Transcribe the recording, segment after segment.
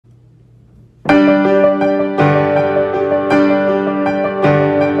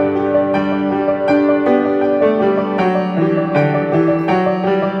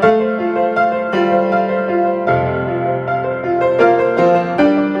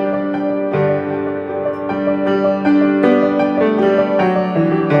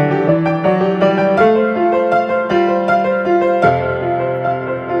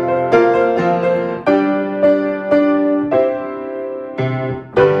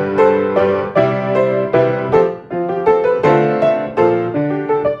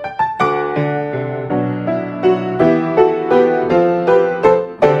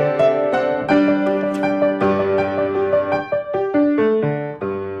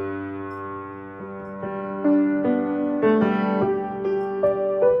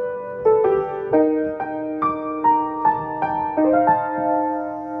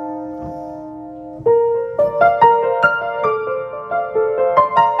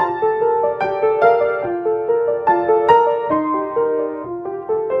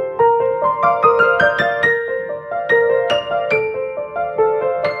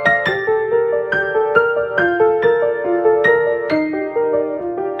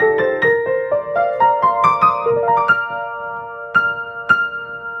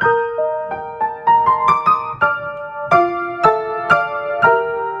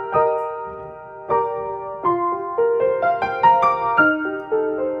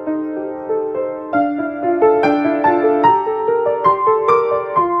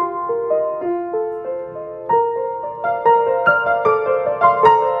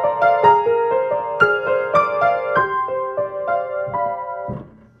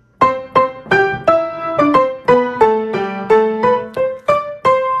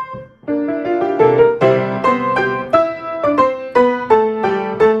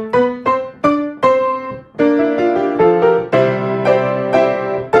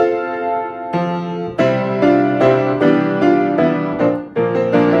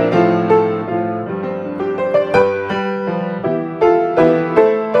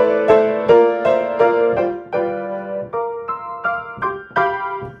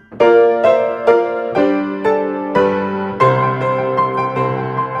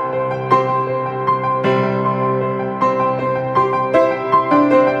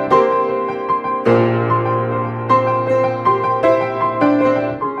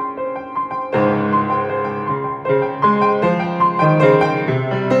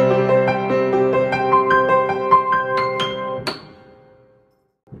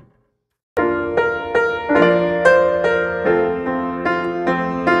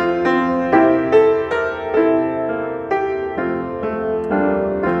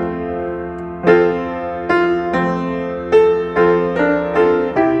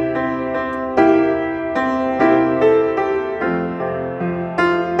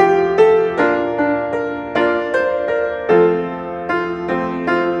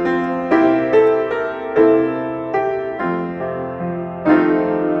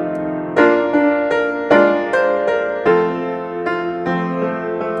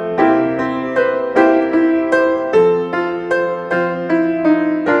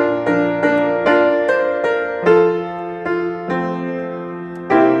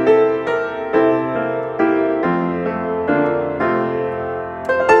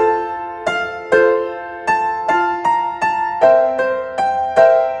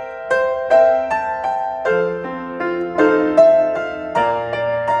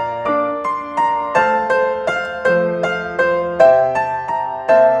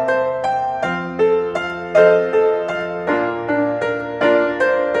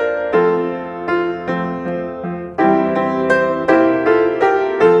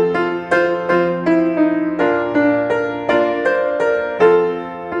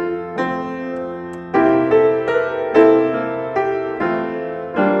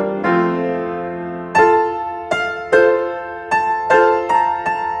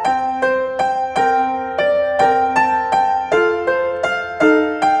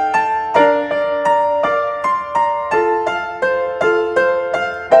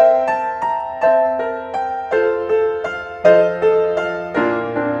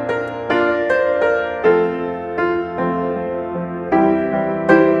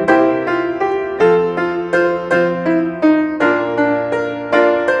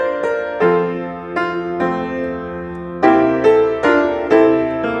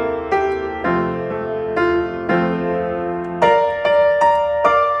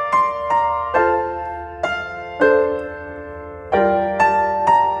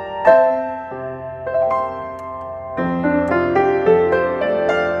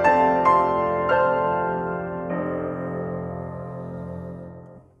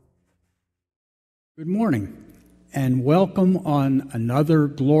Good morning, and welcome on another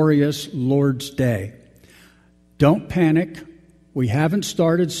glorious Lord's Day. Don't panic. We haven't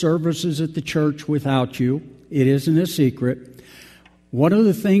started services at the church without you. It isn't a secret. One of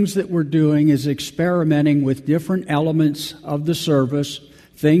the things that we're doing is experimenting with different elements of the service,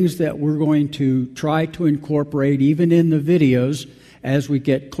 things that we're going to try to incorporate even in the videos as we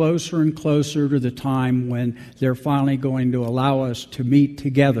get closer and closer to the time when they're finally going to allow us to meet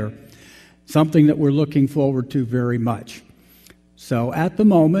together. Something that we're looking forward to very much. So at the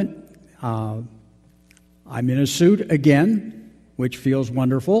moment, I'm in a suit again, which feels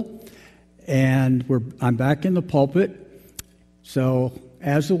wonderful, and I'm back in the pulpit. So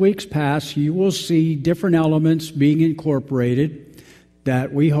as the weeks pass, you will see different elements being incorporated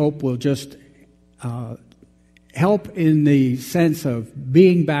that we hope will just help in the sense of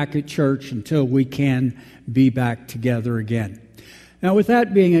being back at church until we can be back together again. Now, with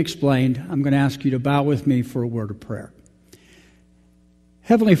that being explained, I'm going to ask you to bow with me for a word of prayer.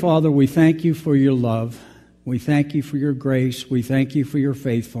 Heavenly Father, we thank you for your love. We thank you for your grace. We thank you for your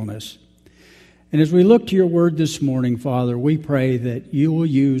faithfulness. And as we look to your word this morning, Father, we pray that you will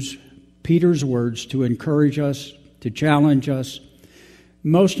use Peter's words to encourage us, to challenge us,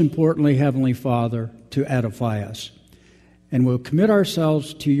 most importantly, Heavenly Father, to edify us. And we'll commit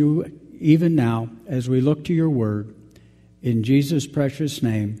ourselves to you even now as we look to your word. In Jesus' precious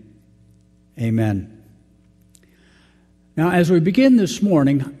name, amen. Now, as we begin this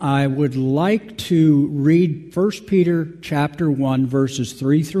morning, I would like to read 1 Peter chapter 1, verses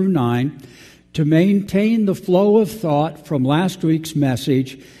 3 through 9, to maintain the flow of thought from last week's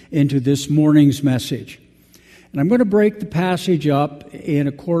message into this morning's message. And I'm going to break the passage up in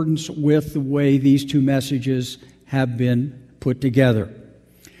accordance with the way these two messages have been put together.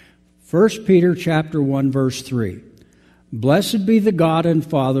 1 Peter chapter 1, verse 3. Blessed be the God and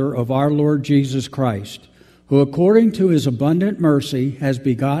Father of our Lord Jesus Christ, who according to his abundant mercy has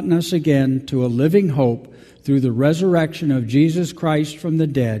begotten us again to a living hope through the resurrection of Jesus Christ from the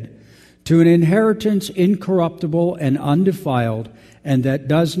dead, to an inheritance incorruptible and undefiled, and that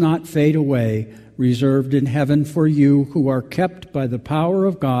does not fade away, reserved in heaven for you who are kept by the power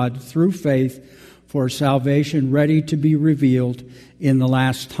of God through faith for salvation ready to be revealed in the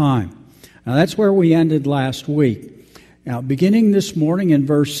last time. Now that's where we ended last week. Now, beginning this morning in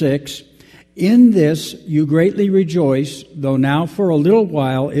verse 6, in this you greatly rejoice, though now for a little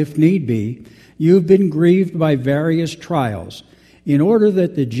while, if need be, you have been grieved by various trials, in order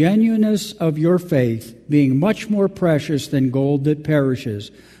that the genuineness of your faith, being much more precious than gold that perishes,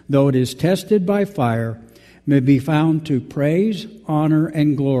 though it is tested by fire, may be found to praise, honor,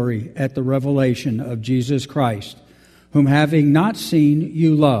 and glory at the revelation of Jesus Christ, whom having not seen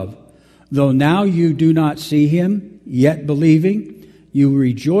you love, though now you do not see him, yet believing, you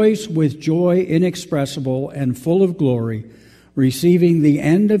rejoice with joy inexpressible and full of glory, receiving the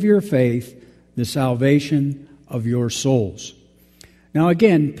end of your faith, the salvation of your souls. Now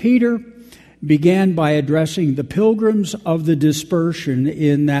again, Peter began by addressing the pilgrims of the dispersion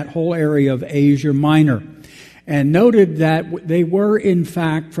in that whole area of Asia Minor, and noted that they were, in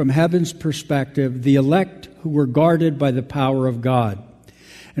fact, from heaven's perspective, the elect who were guarded by the power of God.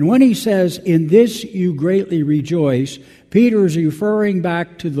 And when he says, in this you greatly rejoice, Peter is referring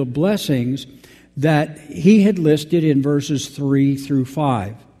back to the blessings that he had listed in verses 3 through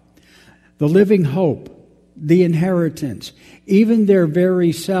 5. The living hope, the inheritance, even their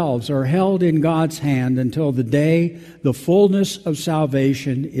very selves are held in God's hand until the day the fullness of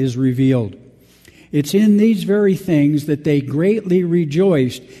salvation is revealed. It's in these very things that they greatly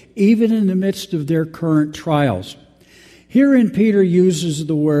rejoiced, even in the midst of their current trials. Herein Peter uses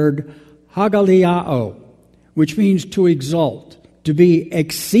the word hagaliao, which means to exult, to be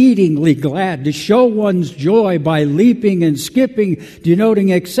exceedingly glad, to show one's joy by leaping and skipping, denoting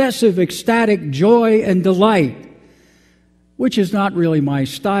excessive ecstatic joy and delight, which is not really my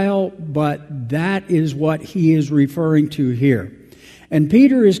style, but that is what he is referring to here. And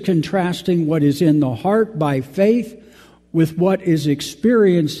Peter is contrasting what is in the heart by faith with what is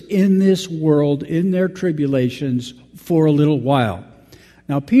experienced in this world, in their tribulations, for a little while.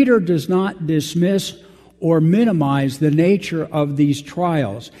 Now, Peter does not dismiss or minimize the nature of these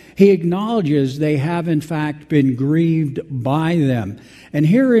trials. He acknowledges they have, in fact, been grieved by them. And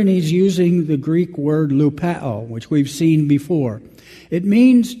herein he's using the Greek word lupeo, which we've seen before. It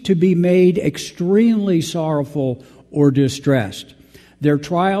means to be made extremely sorrowful or distressed. Their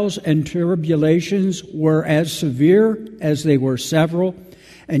trials and tribulations were as severe as they were several,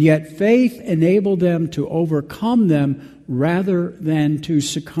 and yet faith enabled them to overcome them rather than to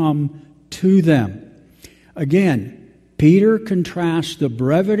succumb to them. Again, Peter contrasts the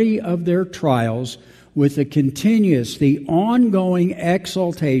brevity of their trials with the ongoing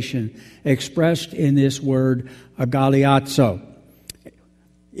exaltation expressed in this word agaliazo.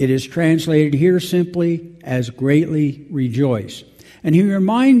 It is translated here simply as greatly rejoice. And he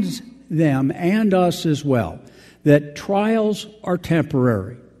reminds them and us as well that trials are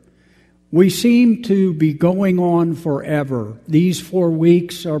temporary. We seem to be going on forever. These 4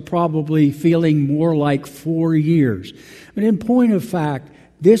 weeks are probably feeling more like 4 years. But in point of fact,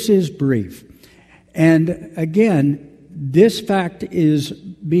 this is brief. And again, this fact is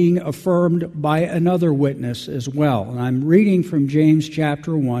being affirmed by another witness as well. And I'm reading from James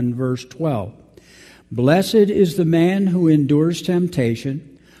chapter 1, verse 12. Blessed is the man who endures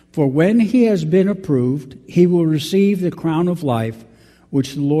temptation, for when he has been approved, he will receive the crown of life,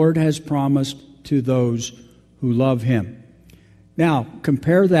 which the Lord has promised to those who love him. Now,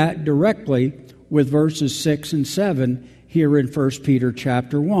 compare that directly with verses 6 and 7 here in 1 Peter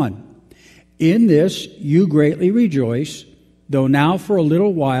chapter 1. In this you greatly rejoice, though now for a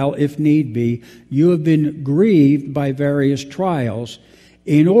little while, if need be, you have been grieved by various trials,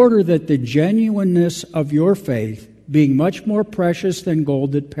 in order that the genuineness of your faith, being much more precious than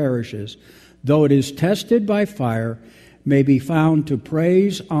gold that perishes, though it is tested by fire, may be found to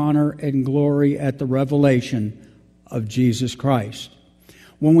praise, honor, and glory at the revelation of Jesus Christ.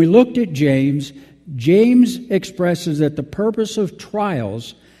 When we looked at James expresses that the purpose of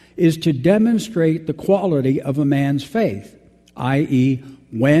trials is to demonstrate the quality of a man's faith, i.e.,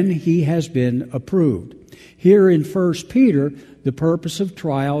 when he has been approved. Here in 1 Peter, the purpose of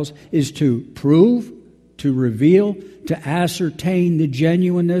trials is to prove, to reveal, to ascertain the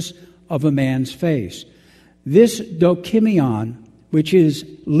genuineness of a man's faith. This dokimion, which is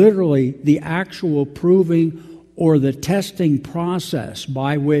literally the actual proving or the testing process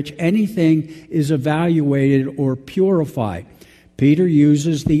by which anything is evaluated or purified. Peter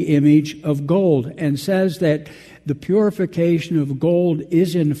uses the image of gold and says that the purification of gold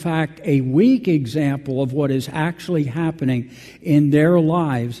is in fact a weak example of what is actually happening in their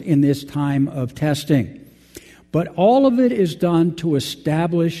lives in this time of testing. But all of it is done to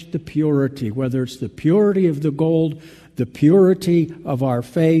establish the purity, whether it's the purity of the gold, the purity of our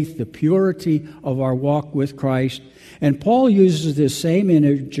faith, the purity of our walk with Christ. And Paul uses this same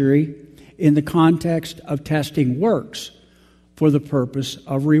imagery in the context of testing works for the purpose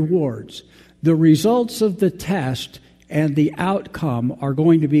of rewards. The results of the test and the outcome are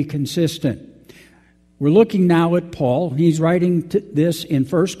going to be consistent. We're looking now at Paul. He's writing this in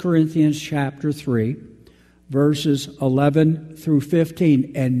 1 Corinthians chapter 3. Verses 11 through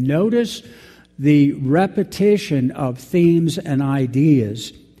 15. And notice the repetition of themes and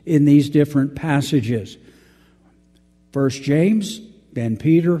ideas in these different passages. First James, then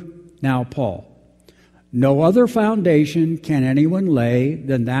Peter, now Paul. No other foundation can anyone lay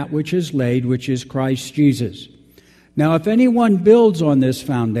than that which is laid, which is Christ Jesus. Now if anyone builds on this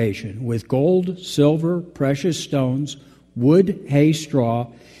foundation with gold, silver, precious stones, wood, hay, straw,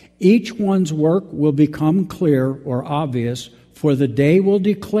 each one's work will become clear or obvious, for the day will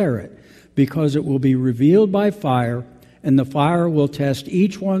declare it, because it will be revealed by fire, and the fire will test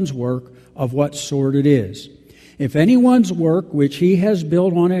each one's work of what sort it is. If anyone's work which he has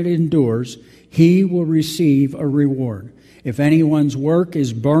built on it endures, he will receive a reward. If anyone's work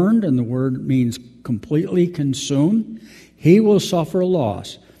is burned, and the word means completely consumed, he will suffer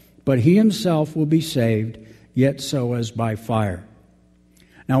loss, but he himself will be saved, yet so as by fire.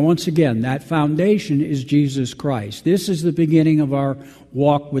 Now, once again, that foundation is Jesus Christ. This is the beginning of our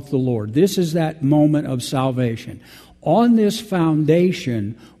walk with the Lord. This is that moment of salvation. On this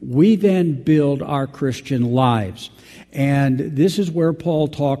foundation, we then build our Christian lives. And this is where Paul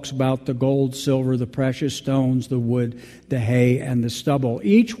talks about the gold, silver, the precious stones, the wood, the hay, and the stubble.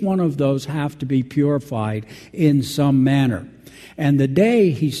 Each one of those have to be purified in some manner. And the day,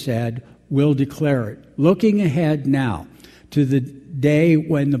 he said, will declare it. Looking ahead now to the day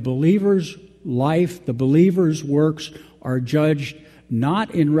when the believer's life, the believer's works are judged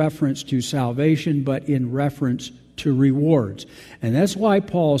not in reference to salvation, but in reference to rewards. And that's why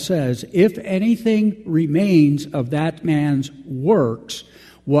Paul says, if anything remains of that man's works,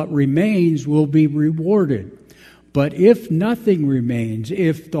 what remains will be rewarded. But if nothing remains,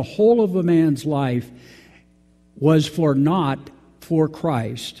 if the whole of a man's life was for naught for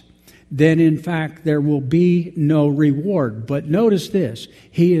Christ, then in fact there will be no reward. But notice this,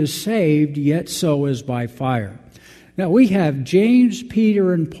 he is saved, yet so is by fire. Now we have James,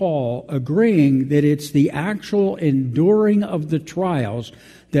 Peter, and Paul agreeing that it's the actual enduring of the trials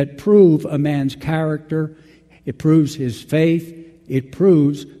that prove a man's character, it proves his faith, it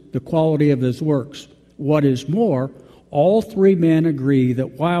proves the quality of his works. What is more, all three men agree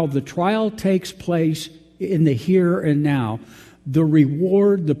that while the trial takes place in the here and now, the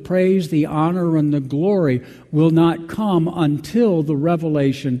reward, the praise, the honor, and the glory will not come until the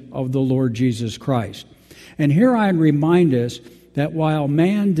revelation of the Lord Jesus Christ. And here I remind us that while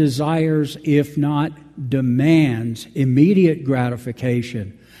man desires, if not demands, immediate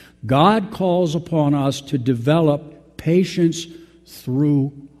gratification, God calls upon us to develop patience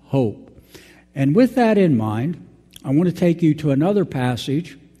through hope. And with that in mind, I want to take you to another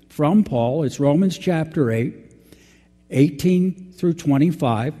passage from Paul. It's Romans chapter 8, 18 through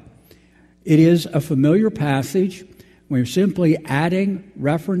 25. It is a familiar passage. We're simply adding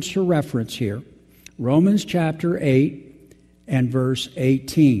reference to reference here. Romans chapter 8 and verse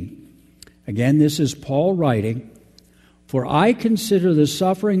 18. Again, this is Paul writing, "For I consider the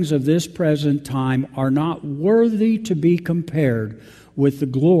sufferings of this present time are not worthy to be compared with the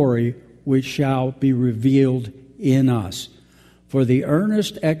glory which shall be revealed in us. For the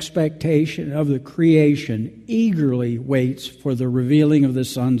earnest expectation of the creation eagerly waits for the revealing of the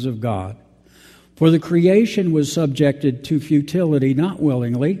sons of God. For the creation was subjected to futility, not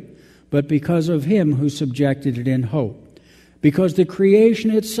willingly, but because of him who subjected it in hope. Because the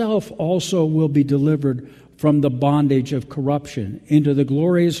creation itself also will be delivered from the bondage of corruption into the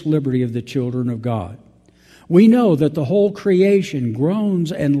glorious liberty of the children of God. We know that the whole creation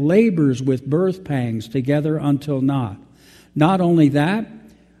groans and labors with birth pangs together until now. Not only that,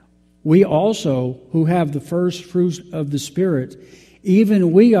 we also, who have the first fruits of the Spirit,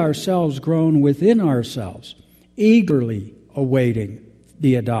 even we ourselves groan within ourselves, eagerly awaiting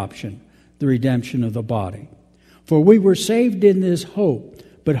the adoption, the redemption of the body. For we were saved in this hope,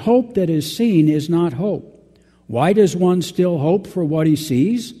 but hope that is seen is not hope. Why does one still hope for what he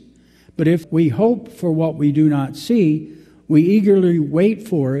sees? But if we hope for what we do not see, we eagerly wait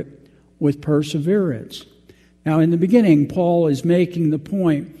for it with perseverance." Now, in the beginning, Paul is making the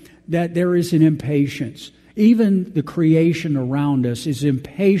point that there is an impatience. Even the creation around us is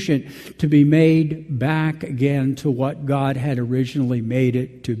impatient to be made back again to what God had originally made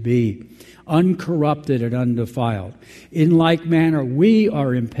it to be, uncorrupted and undefiled. In like manner, we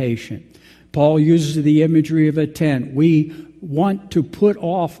are impatient. Paul uses the imagery of a tent. We want to put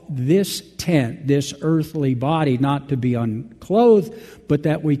off this tent, this earthly body, not to be unclothed, but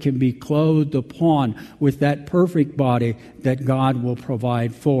that we can be clothed upon with that perfect body that God will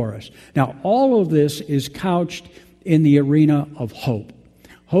provide for us. Now, all of this is couched in the arena of hope.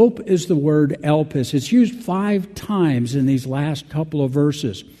 Hope is the word elpis. It's used 5 times in these last couple of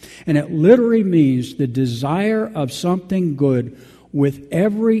verses, and it literally means the desire of something good with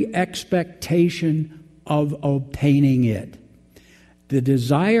every expectation of obtaining it. The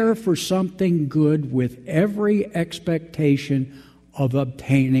desire for something good with every expectation of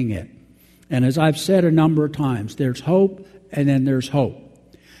obtaining it. And as I've said a number of times, there's hope and then there's hope.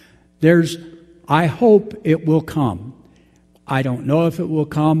 There's, I hope it will come. I don't know if it will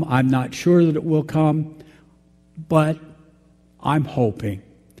come. I'm not sure that it will come, but I'm hoping.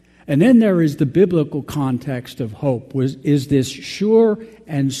 And then there is the biblical context of hope, is this sure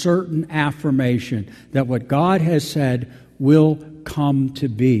and certain affirmation that what God has said will come to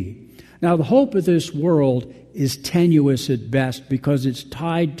be. Now, the hope of this world is tenuous at best because it's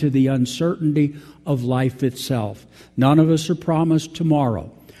tied to the uncertainty of life itself. None of us are promised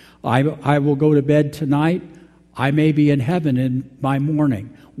tomorrow. I will go to bed tonight. I may be in heaven in my morning.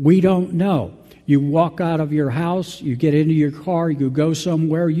 We don't know. You walk out of your house, you get into your car, you go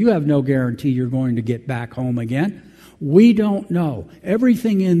somewhere, you have no guarantee you're going to get back home again. We don't know.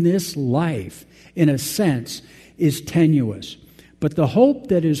 Everything in this life, in a sense, is tenuous. But the hope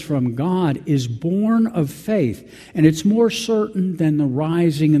that is from God is born of faith, and it's more certain than the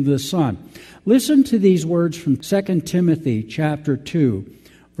rising of the sun. Listen to these words from 2 Timothy chapter 2,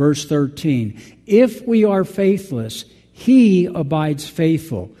 verse 13. "If we are faithless, he abides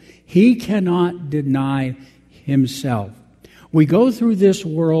faithful. He cannot deny himself." We go through this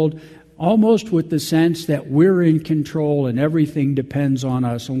world almost with the sense that we're in control and everything depends on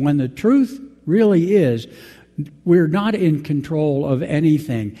us. And when the truth really is, we're not in control of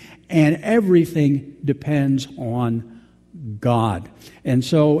anything, and everything depends on God. And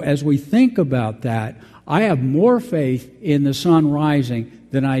so as we think about that, I have more faith in the sun rising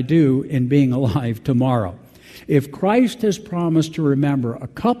than I do in being alive tomorrow. If Christ has promised to remember a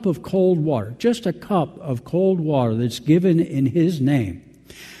cup of cold water, just a cup of cold water that's given in His name,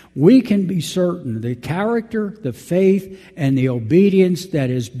 we can be certain the character, the faith, and the obedience that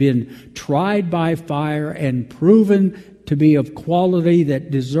has been tried by fire and proven to be of quality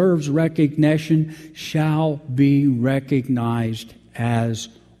that deserves recognition shall be recognized as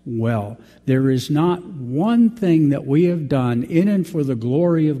well. There is not one thing that we have done in and for the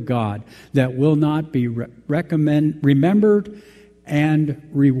glory of God that will not be remembered and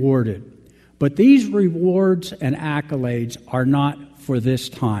rewarded. But these rewards and accolades are not for this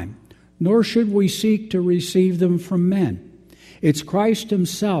time, nor should we seek to receive them from men. It's Christ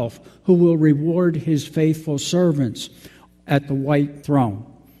himself who will reward his faithful servants at the white throne.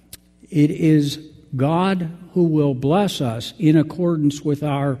 It is God who will bless us in accordance with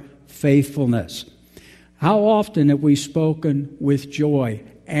our faithfulness. How often have we spoken with joy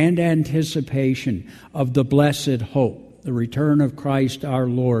and anticipation of the blessed hope, the return of Christ our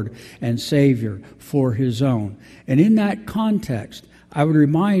Lord and Savior for his own? And in that context, I would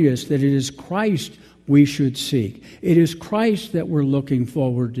remind us that it is Christ we should seek. It is Christ that we're looking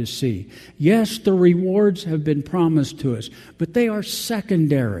forward to see. Yes, the rewards have been promised to us, but they are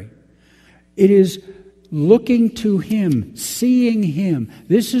secondary. It is looking to him, seeing him.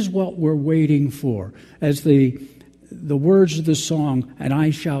 This is what we're waiting for. As the words of the song, "And I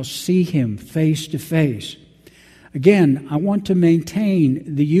shall see him face to face." Again, I want to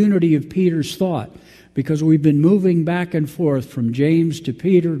maintain the unity of Peter's thought because we've been moving back and forth from James to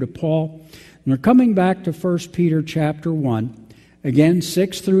Peter to Paul. And we're coming back to 1 Peter chapter 1, again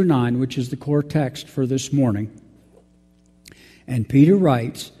 6 through 9, which is the core text for this morning. And Peter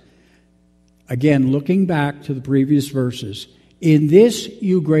writes, again looking back to the previous verses, "In this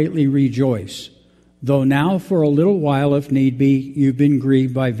you greatly rejoice, though now for a little while, if need be, you've been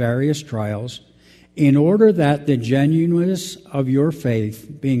grieved by various trials, in order that the genuineness of your faith,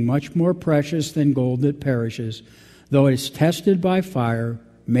 being much more precious than gold that perishes, though it's tested by fire,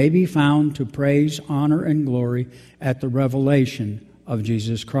 may be found to praise, honor, and glory at the revelation of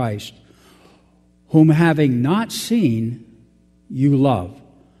Jesus Christ, whom having not seen, you love.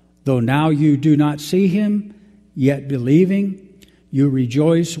 Though now you do not see him, yet believing, you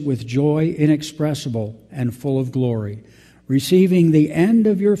rejoice with joy inexpressible and full of glory, receiving the end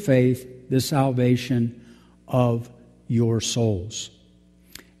of your faith, the salvation of your souls."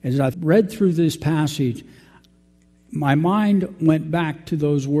 As I've read through this passage, my mind went back to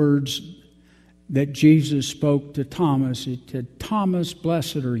those words that Jesus spoke to Thomas. He said, "Thomas,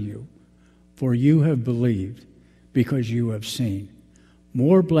 blessed are you, for you have believed because you have seen.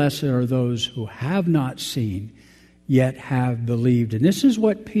 More blessed are those who have not seen, yet have believed." And this is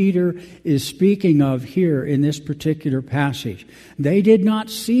what Peter is speaking of here in this particular passage. They did not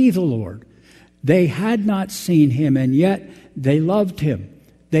see the Lord. They had not seen him, and yet they loved him.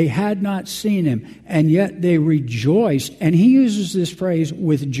 They had not seen him, and yet they rejoiced. And he uses this phrase,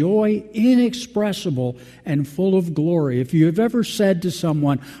 with joy inexpressible and full of glory. If you have ever said to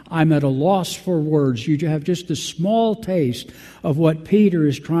someone, "I'm at a loss for words," you have just a small taste of what Peter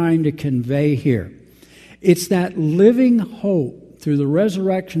is trying to convey here. It's that living hope through the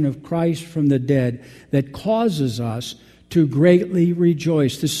resurrection of Christ from the dead that causes us to greatly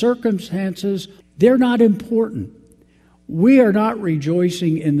rejoice. The circumstances, they're not important. We are not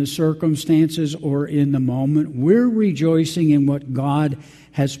rejoicing in the circumstances or in the moment. We're rejoicing in what God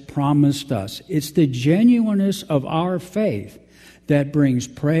has promised us. It's the genuineness of our faith that brings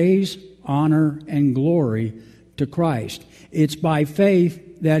praise, honor, and glory to Christ. It's by faith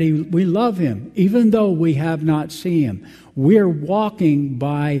that we love him, even though we have not seen him. We're walking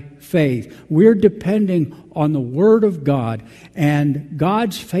by faith. We're depending on the Word of God and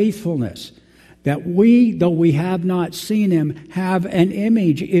God's faithfulness. That we, though we have not seen him, have an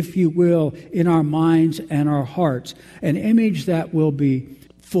image, if you will, in our minds and our hearts. An image that will be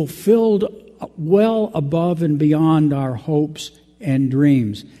fulfilled well above and beyond our hopes and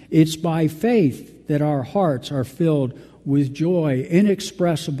dreams. It's by faith that our hearts are filled with joy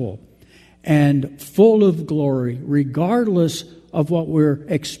inexpressible and full of glory, regardless of what we're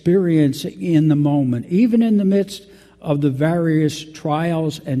experiencing in the moment, even in the midst of the various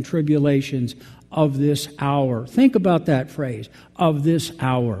trials and tribulations of this hour. Think about that phrase, of this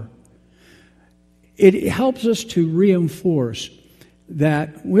hour. It helps us to reinforce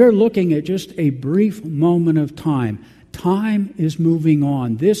that we're looking at just a brief moment of time. Time is moving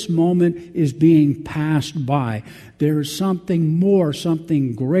on. This moment is being passed by. There is something more,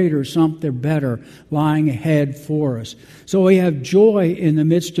 something greater, something better lying ahead for us. So we have joy in the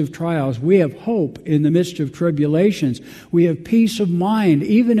midst of trials. We have hope in the midst of tribulations. We have peace of mind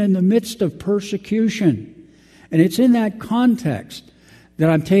even in the midst of persecution. And it's in that context that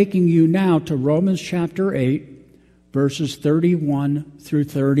I'm taking you now to Romans chapter 8, verses 31 through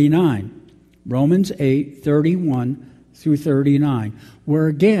 39. Romans 8, 31 through 39, where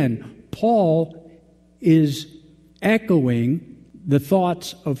again, Paul is echoing the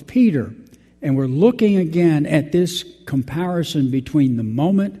thoughts of Peter. And we're looking again at this comparison between the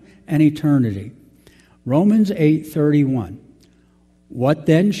moment and eternity. Romans 8:31. What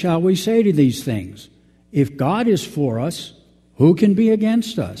then shall we say to these things? If God is for us, who can be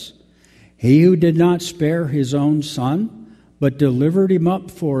against us? He who did not spare his own Son, but delivered him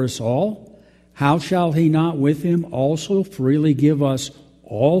up for us all, how shall he not with him also freely give us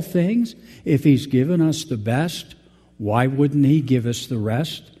all things? If he's given us the best, why wouldn't he give us the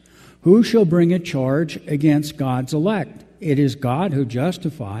rest? Who shall bring a charge against God's elect? It is God who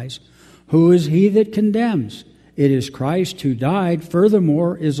justifies. Who is he that condemns? It is Christ who died,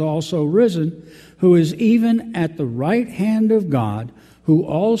 furthermore is also risen, who is even at the right hand of God, who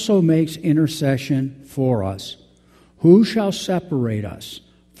also makes intercession for us. Who shall separate us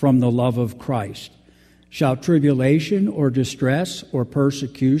from the love of Christ? Shall tribulation or distress or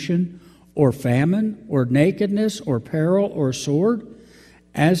persecution or famine or nakedness or peril or sword?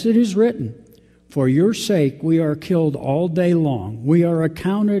 As it is written, for your sake we are killed all day long. We are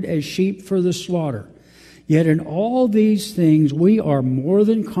accounted as sheep for the slaughter. Yet in all these things we are more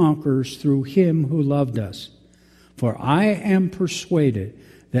than conquerors through him who loved us. For I am persuaded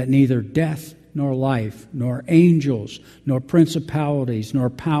that neither death nor life, nor angels, nor principalities, nor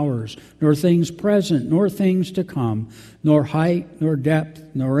powers, nor things present, nor things to come, nor height, nor depth,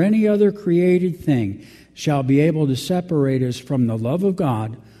 nor any other created thing shall be able to separate us from the love of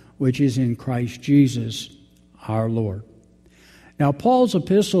God, which is in Christ Jesus our Lord. Now, Paul's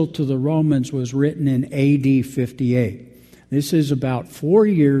epistle to the Romans was written in AD 58. This is about 4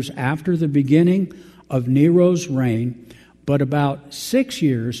 years after the beginning of Nero's reign, but about 6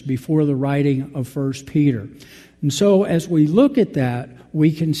 years before the writing of 1 Peter. And so as we look at that,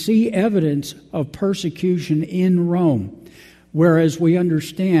 we can see evidence of persecution in Rome, whereas we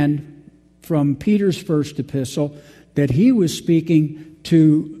understand from Peter's first epistle that he was speaking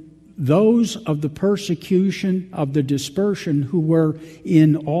to those of the persecution of the dispersion who were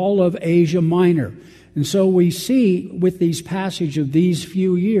in all of Asia Minor. And so we see with these passages of these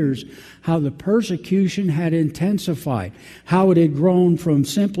few years how the persecution had intensified, how it had grown from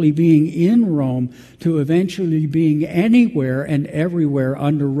simply being in Rome to eventually being anywhere and everywhere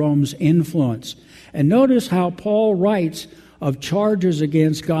under Rome's influence. And notice how Paul writes of charges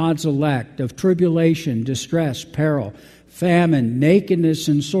against God's elect, of tribulation, distress, peril, famine, nakedness,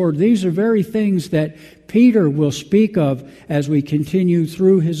 and sword. These are very things that Peter will speak of as we continue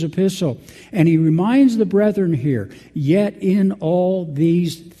through his epistle. And he reminds the brethren here, yet in all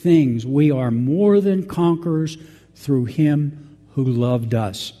these things we are more than conquerors through him who loved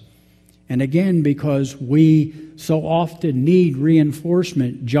us. And again, because we so often need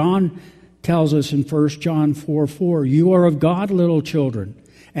reinforcement, John tells us in 1 John 4:4, you are of God, little children,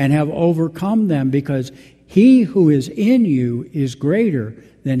 and have overcome them, because he who is in you is greater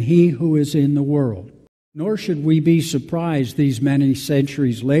than he who is in the world. Nor should we be surprised these many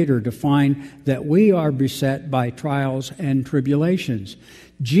centuries later to find that we are beset by trials and tribulations.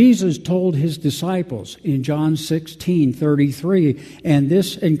 Jesus told his disciples in John 16:33, and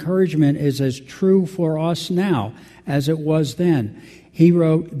this encouragement is as true for us now as it was then. He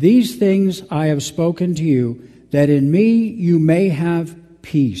wrote, these things I have spoken to you, that in me you may have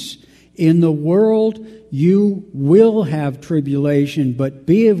peace. In the world you will have tribulation, but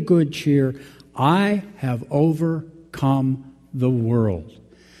be of good cheer. I have overcome the world.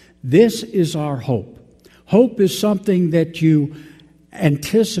 This is our hope. Hope is something that you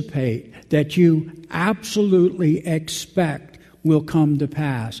anticipate, that you absolutely expect will come to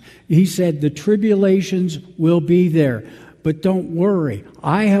pass. He said the tribulations will be there, but don't worry.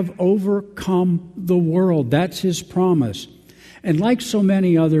 I have overcome the world. That's his promise. And like so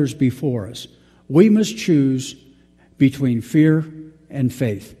many others before us, we must choose between fear and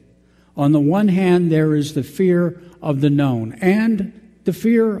faith. On the one hand, there is the fear of the known and the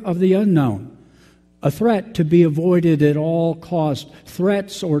fear of the unknown, a threat to be avoided at all costs,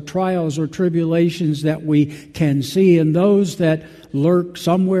 threats or trials or tribulations that we can see and those that lurk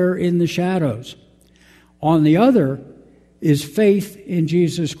somewhere in the shadows. On the other is faith in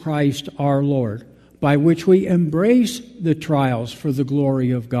Jesus Christ our Lord, by which we embrace the trials for the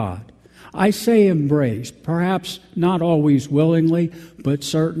glory of God. I say embrace, perhaps not always willingly, but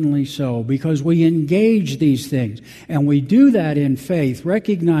certainly so, because we engage these things, and we do that in faith,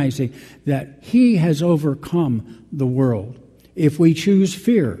 recognizing that he has overcome the world. If we choose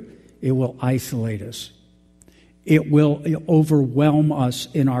fear, it will isolate us. It will overwhelm us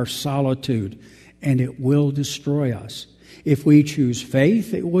in our solitude, and it will destroy us. If we choose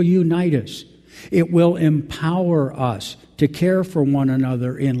faith, it will unite us. It will empower us to care for one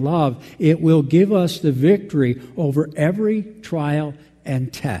another in love. It will give us the victory over every trial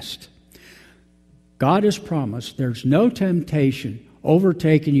and test. God has promised, there's no temptation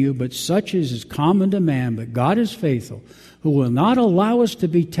overtaken you, but such as is common to man. But God is faithful, who will not allow us to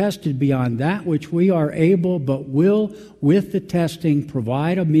be tested beyond that which we are able, but will, with the testing,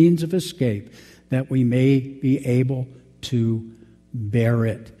 provide a means of escape, that we may be able to bear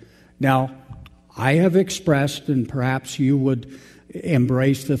it. Now, I have expressed, and perhaps you would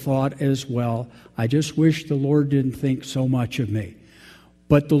embrace the thought as well, I just wish the Lord didn't think so much of me.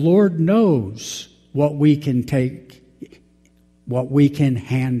 But the Lord knows what we can take, what we can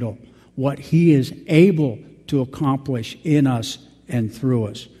handle, what He is able to accomplish in us and through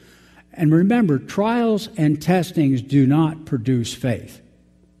us. And remember, trials and testings do not produce faith.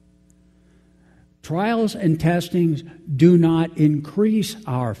 Trials and testings do not increase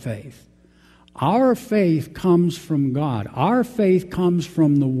our faith. Our faith comes from God. Our faith comes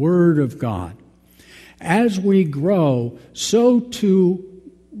from the Word of God. As we grow, so too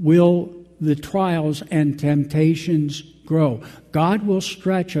will the trials and temptations grow. God will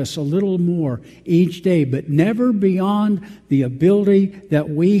stretch us a little more each day, but never beyond the ability that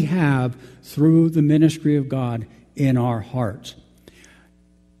we have through the ministry of God in our hearts.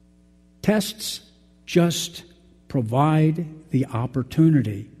 Tests just provide the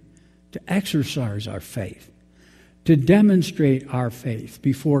opportunity to exercise our faith, to demonstrate our faith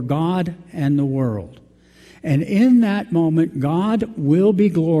before God and the world. And in that moment, God will be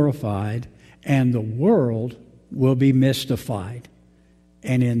glorified and the world will be mystified.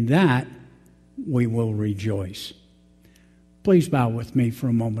 And in that, we will rejoice. Please bow with me for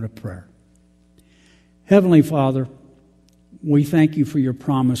a moment of prayer. Heavenly Father, we thank you for your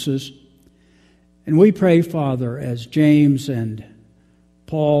promises. And we pray, Father, as James and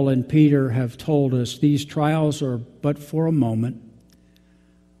Paul and Peter have told us, these trials are but for a moment.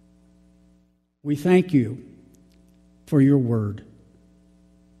 We thank you for your word,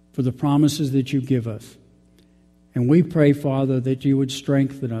 for the promises that you give us. And we pray, Father, that you would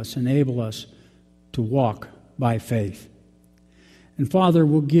strengthen us, enable us to walk by faith. And Father,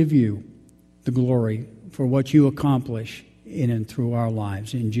 we'll give you the glory for what you accomplish in and through our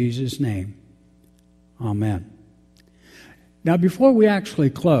lives. In Jesus' name, amen. Now, before we actually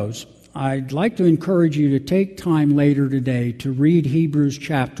close, I'd like to encourage you to take time later today to read Hebrews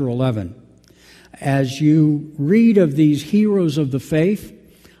chapter 11. As you read of these heroes of the faith,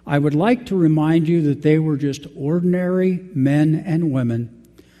 I would like to remind you that they were just ordinary men and women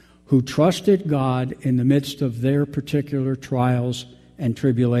who trusted God in the midst of their particular trials and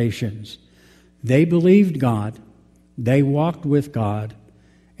tribulations. They believed God, they walked with God,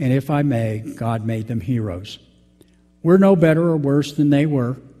 and if I may, God made them heroes. We're no better or worse than they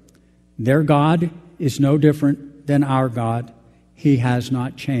were. Their God is no different than our God. He has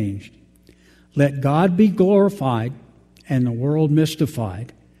not changed. Let God be glorified and the world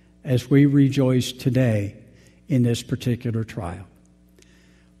mystified as we rejoice today in this particular trial.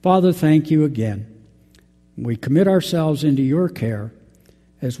 Father, thank you again. We commit ourselves into your care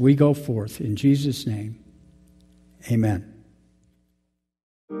as we go forth. In Jesus' name, amen.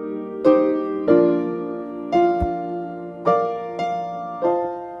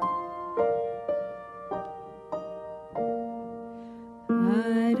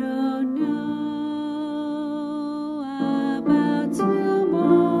 I don't know about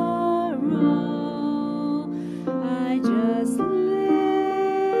tomorrow. I just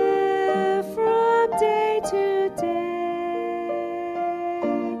live from day to day.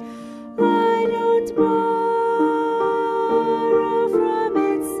 I don't borrow from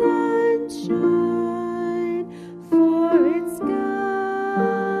its sunshine, for its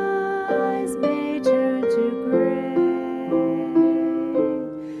skies may turn to gray.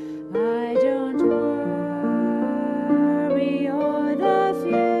 I don't worry o'er the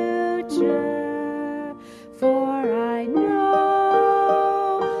future, for I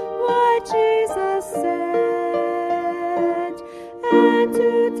know what Jesus said, and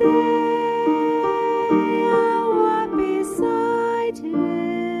today I'll walk beside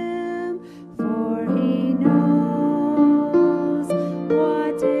Him, for He knows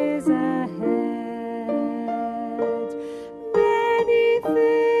what is ahead. Many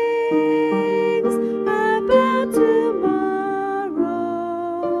things about tomorrow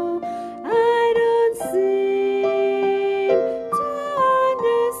I don't seem to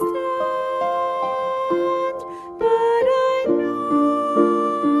understand, but I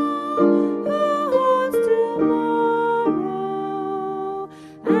know who holds tomorrow,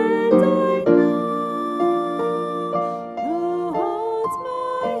 and I know who holds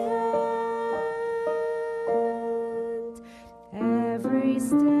my hand. Every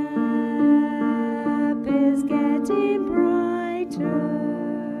step is getting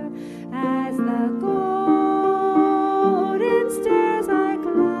brighter as the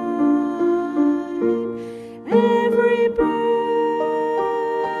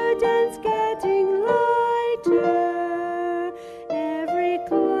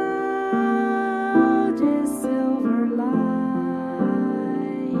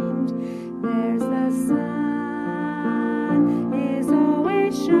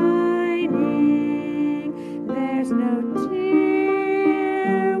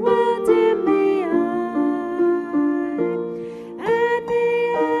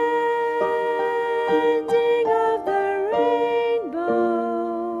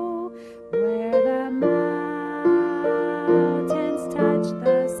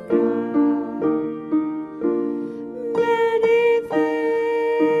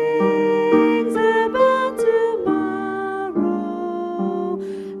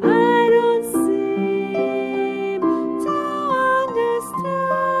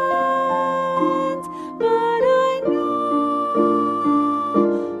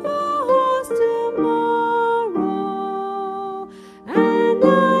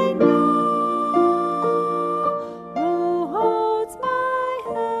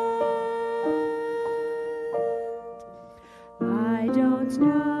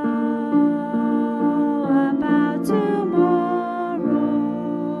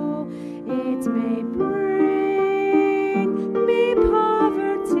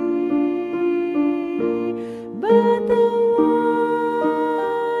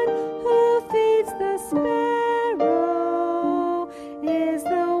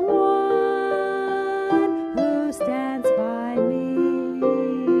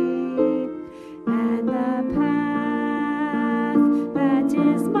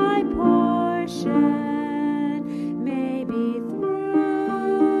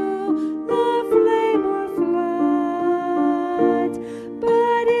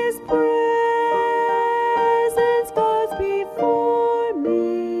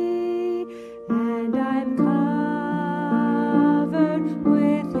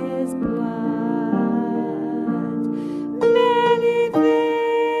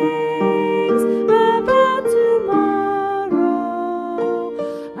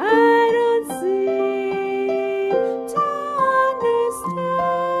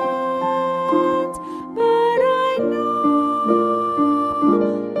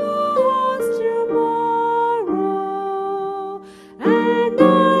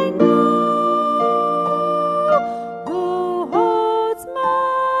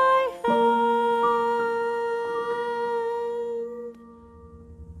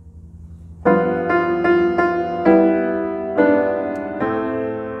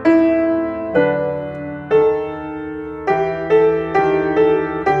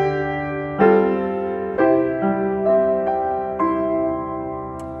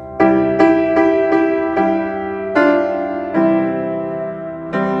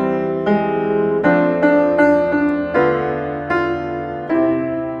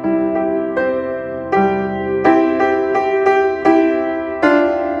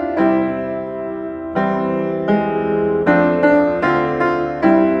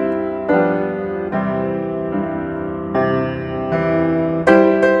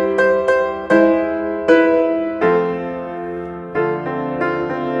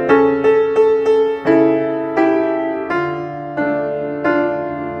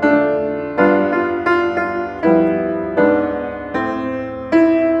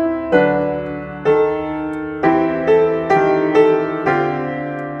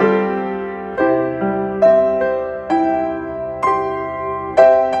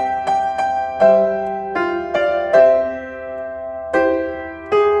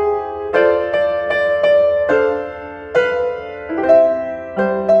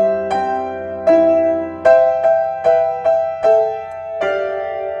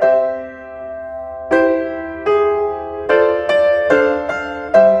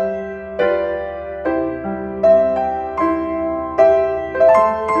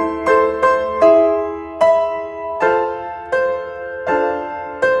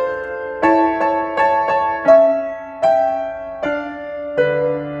my